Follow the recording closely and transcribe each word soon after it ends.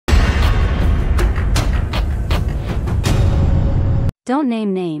Don't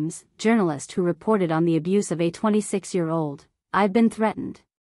name names, journalist who reported on the abuse of a 26-year-old. I've been threatened.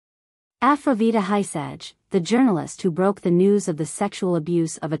 Afrovita Hysaj, the journalist who broke the news of the sexual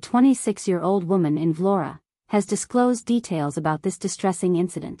abuse of a 26-year-old woman in Vlora, has disclosed details about this distressing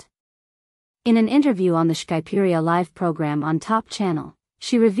incident. In an interview on the Shqipëria live program on Top Channel,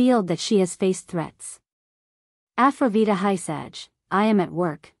 she revealed that she has faced threats. Afrovita Hysaj, I am at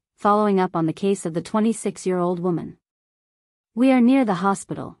work, following up on the case of the 26-year-old woman. We are near the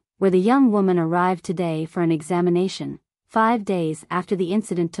hospital, where the young woman arrived today for an examination, 5 days after the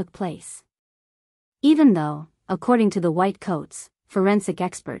incident took place. Even though, according to the white coats, forensic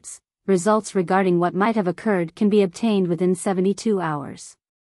experts, results regarding what might have occurred can be obtained within 72 hours.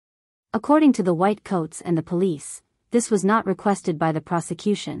 According to the white coats and the police, this was not requested by the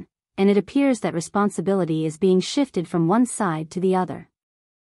prosecution, and it appears that responsibility is being shifted from one side to the other.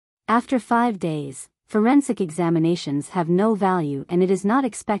 After 5 days, forensic examinations have no value, and it is not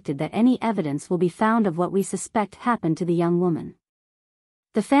expected that any evidence will be found of what we suspect happened to the young woman.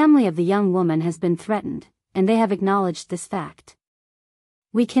 The family of the young woman has been threatened, and they have acknowledged this fact.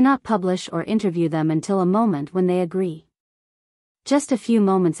 We cannot publish or interview them until a moment when they agree. Just a few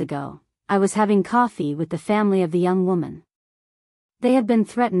moments ago, I was having coffee with the family of the young woman. They have been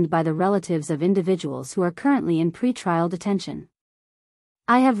threatened by the relatives of individuals who are currently in pre-trial detention.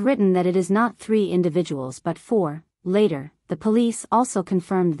 I have written that it is not 3 individuals but 4. Later, the police also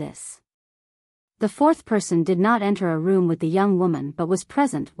confirmed this. The 4th person did not enter a room with the young woman but was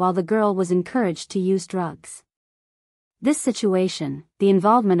present while the girl was encouraged to use drugs. This situation, the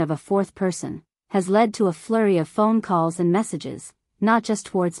involvement of a 4th person, has led to a flurry of phone calls and messages, not just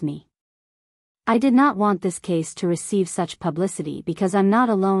towards me. I did not want this case to receive such publicity because I'm not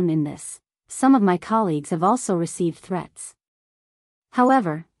alone in this. Some of my colleagues have also received threats.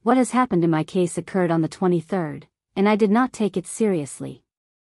 However, what has happened in my case occurred on the 23rd, and I did not take it seriously.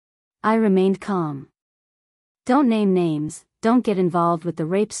 I remained calm. Don't name names, don't get involved with the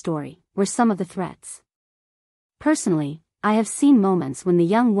rape story, were some of the threats. Personally, I have seen moments when the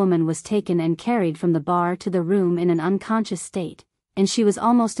young woman was taken and carried from the bar to the room in an unconscious state, and she was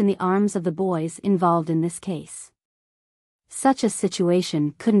almost in the arms of the boys involved in this case. Such a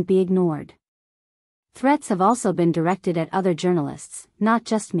situation couldn't be ignored. Threats have also been directed at other journalists, not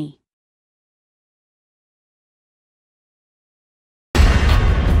just me.